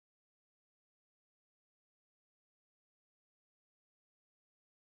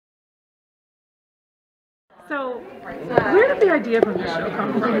So, where did the idea for the show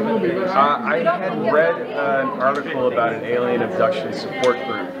come from? I had read an article about an alien abduction support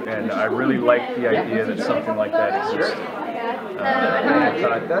group, and I really liked the idea that something like that existed. And I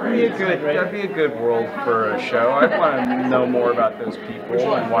thought that'd be a good world for a show. I want to know more about those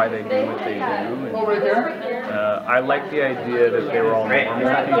people and why they do what they do. And, I like the idea that they were all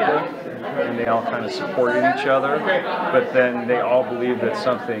normal people. And they all kind of supported each other, but then they all believed that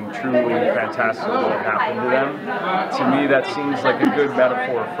something truly fantastic would happen to them. To me, that seems like a good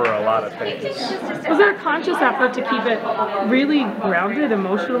metaphor for a lot of things. Was there a conscious effort to keep it really grounded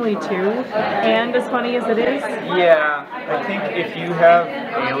emotionally too, and as funny as it is? Yeah, I think if you have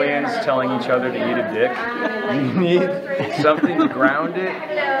aliens telling each other to eat a dick, you need something to ground it.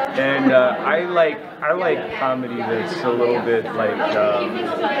 And I like comedy that's a little bit like,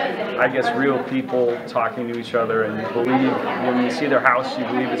 I guess, real people talking to each other, and you believe, when you see their house, you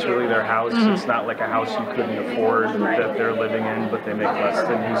believe it's really their house. It's not like a house you couldn't afford that they're living in, but they make less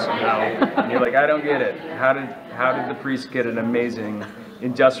than you somehow. And you're like, I don't get it. How did the priest get an amazing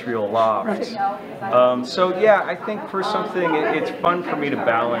industrial loft? So yeah, I think for something, it's fun for me to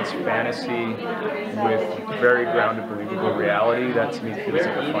balance fantasy with very grounded, believable reality. That to me feels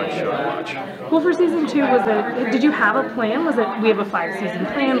like a fun show to watch. Well, for season 2, did you have a plan? Was it, we have a 5-season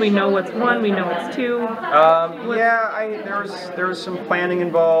plan, we know what's 1, we know it's 2? Yeah, there was some planning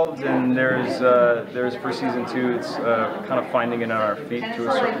involved, and there's for season 2, it's kind of finding it on our feet to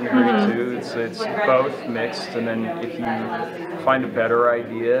a certain degree too. It's both mixed, and then if you find a better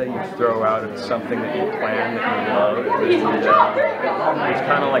idea, you throw out something that you plan that you love. It's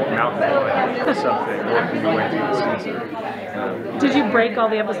kind of like mountain climbing or something, working your way through the season. Did you break all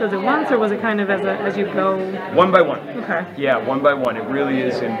the episodes at once, or was it kind of as you go? One by one. Okay. Yeah, one by one. It really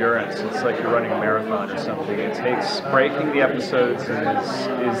is endurance. It's like you're running a marathon or something. It takes breaking the episodes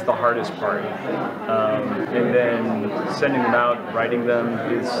is the hardest part, and then sending them out, writing them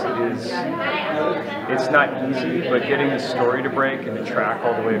is it's not easy. But getting the story to break and to track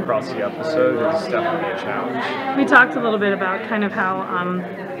all the way across the episode is definitely a challenge. We talked a little bit about kind of how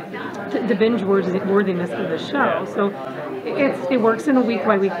the binge worthiness of the show. So it works in a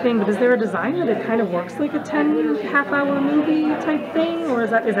week-by-week thing, but is there a design that it kind of works like a 10-half-hour movie type thing, or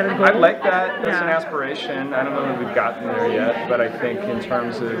is that a goal? I like that. That's an aspiration. I don't know that we've gotten there yet, but I think in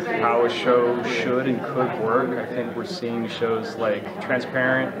terms of how a show should and could work, I think we're seeing shows like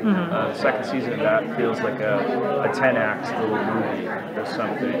Transparent. The second season of that feels like a 10-act little movie or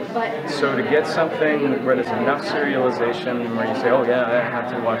something. So to get something where there's enough serialization where you say, oh yeah, I have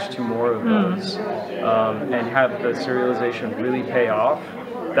to watch 2 more of those, and have the serialization really pay off,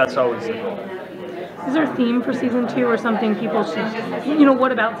 that's always the goal. Is there a theme for season 2 or something people should,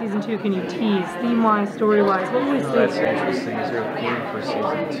 what about season 2 can you tease, theme-wise, story-wise, what will we see? That's interesting. Is there a theme for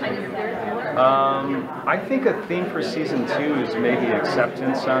season 2? I think a theme for season 2 is maybe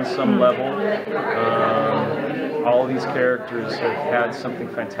acceptance on some level. All these characters have had something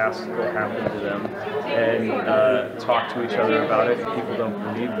fantastical happen to them, and talk to each other about it. People don't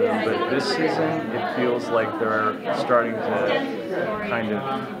believe them, but this season it feels like they're starting to kind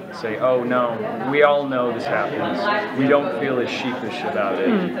of say, oh no, we all know this happens. We don't feel as sheepish about it.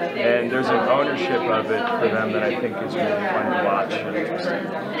 And there's an ownership of it for them that I think is really fun to watch and interesting.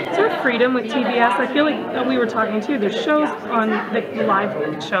 Is there freedom with TBS? I feel like we were talking too, there's shows on, the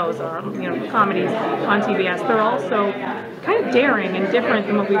live shows, comedies on TBS. They're also kind of daring and different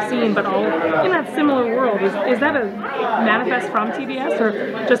than what we've seen, but all in that similar world. Is that a manifest from TBS,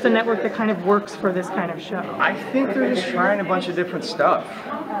 or just a network that kind of works for this kind of show? I think they're just trying a bunch of different stuff.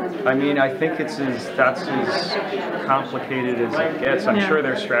 I mean, I think that's as complicated as it gets. I'm sure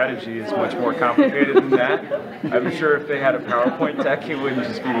their strategy is much more complicated than that. I'm sure if they had a PowerPoint deck, it wouldn't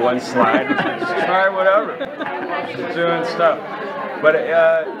just be one slide. It's like, just try whatever. Just doing stuff. But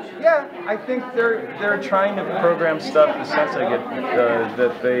yeah, I think they're trying to program stuff, the sense I get,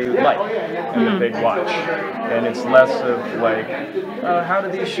 that they like and that they watch. And it's less of like, how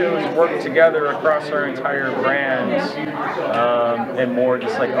do these shows work together across our entire brands? And more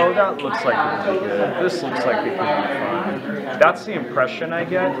just like, oh, that looks like it could be good. This looks like it could be fun. That's the impression I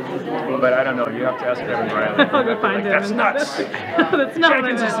get, but I don't know. You have to ask Kevin Riley. I'll go find him. That's nuts. That's not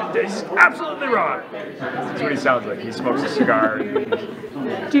Jenkins is absolutely wrong. That's what he sounds like. He smokes a cigar.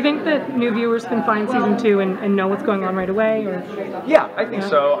 Do you think that new viewers can find season 2 and know what's going on right away? Or? Yeah, I think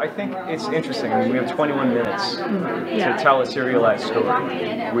so. I think it's interesting. I mean, we have 21 minutes to tell a serialized story,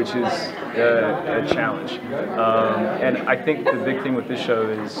 which is a challenge. And I think the big thing with this show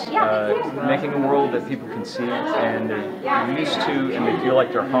is making a world that people can see, and used to and they feel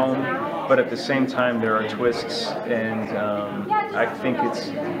like they're home, but at the same time there are twists, and I think it's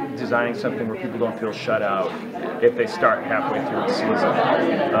designing something where people don't feel shut out if they start halfway through the season.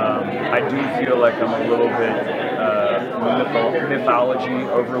 I do feel like I'm a little bit mythology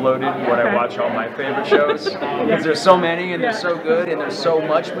overloaded when I watch all my favorite shows, because there's so many and they're so good and there's so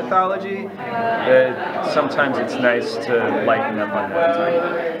much mythology that sometimes it's nice to lighten up on that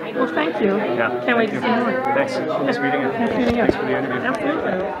time. Well, thank you. Yeah, Can't wait to see more. Thanks. Nice meeting you. Nice meeting you. Thanks for the interview.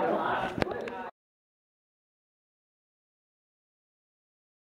 Absolutely.